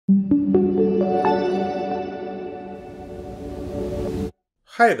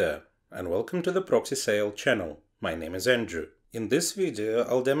Hi there, and welcome to the Proxy Sale channel. My name is Andrew. In this video,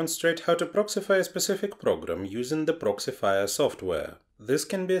 I'll demonstrate how to proxify a specific program using the Proxifier software. This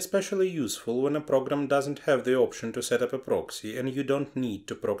can be especially useful when a program doesn't have the option to set up a proxy and you don't need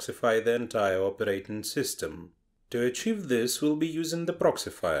to proxify the entire operating system. To achieve this, we'll be using the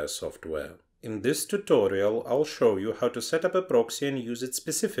Proxifier software. In this tutorial, I'll show you how to set up a proxy and use it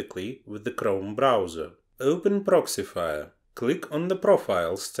specifically with the Chrome browser. Open Proxifier. Click on the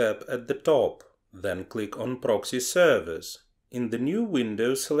Profiles tab at the top, then click on Proxy Servers. In the new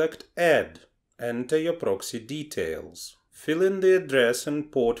window, select Add. Enter your proxy details. Fill in the address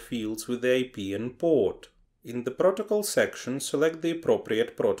and port fields with the IP and port. In the Protocol section, select the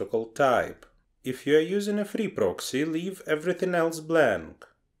appropriate protocol type. If you are using a free proxy, leave everything else blank.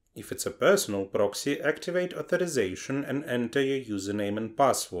 If it's a personal proxy, activate authorization and enter your username and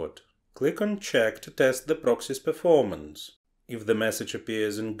password. Click on Check to test the proxy's performance. If the message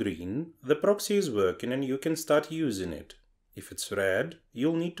appears in green, the proxy is working and you can start using it. If it's red,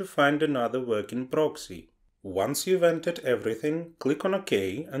 you'll need to find another working proxy. Once you've entered everything, click on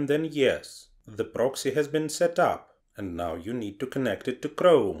OK and then Yes. The proxy has been set up, and now you need to connect it to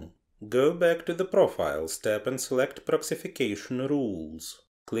Chrome. Go back to the Profiles tab and select Proxification Rules.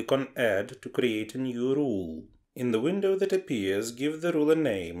 Click on Add to create a new rule. In the window that appears, give the rule a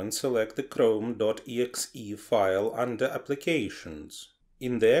name and select the chrome.exe file under Applications.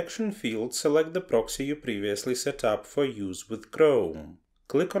 In the Action field, select the proxy you previously set up for use with Chrome.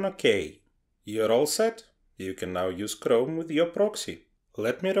 Click on OK. You're all set? You can now use Chrome with your proxy.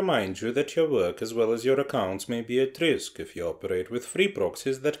 Let me remind you that your work as well as your accounts may be at risk if you operate with free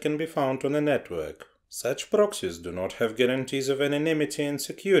proxies that can be found on a network. Such proxies do not have guarantees of anonymity and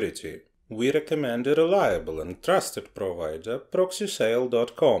security. We recommend a reliable and trusted provider,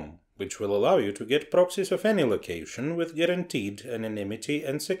 Proxysale.com, which will allow you to get proxies of any location with guaranteed anonymity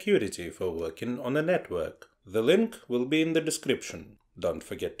and security for working on a network. The link will be in the description. Don't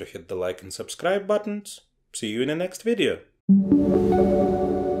forget to hit the like and subscribe buttons. See you in the next video.